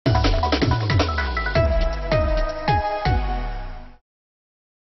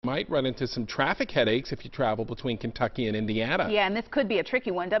might run into some traffic headaches if you travel between Kentucky and Indiana. Yeah, and this could be a tricky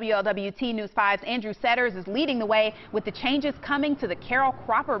one. WLWT News 5's Andrew Setters is leading the way with the changes coming to the Carroll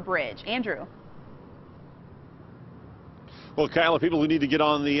Cropper Bridge. Andrew. Well, Kyla, people who need to get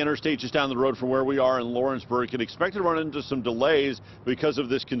on the interstate just down the road from where we are in Lawrenceburg can expect to run into some delays because of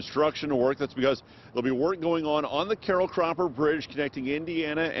this construction work. That's because there'll be work going on the Carroll Cropper Bridge connecting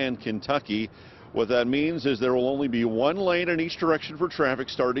Indiana and Kentucky. What that means is there will only be one lane in each direction for traffic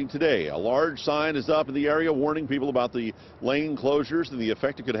starting today. A large sign is up in the area warning people about the lane closures and the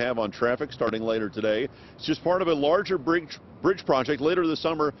effect it could have on traffic starting later today. It's just part of a larger bridge project. Later this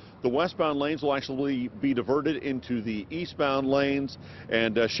summer, the westbound lanes will actually be diverted into the eastbound lanes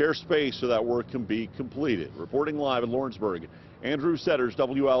and share space so that work can be completed. Reporting live in Lawrenceburg, Andrew Setters,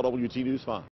 WLWT News 5.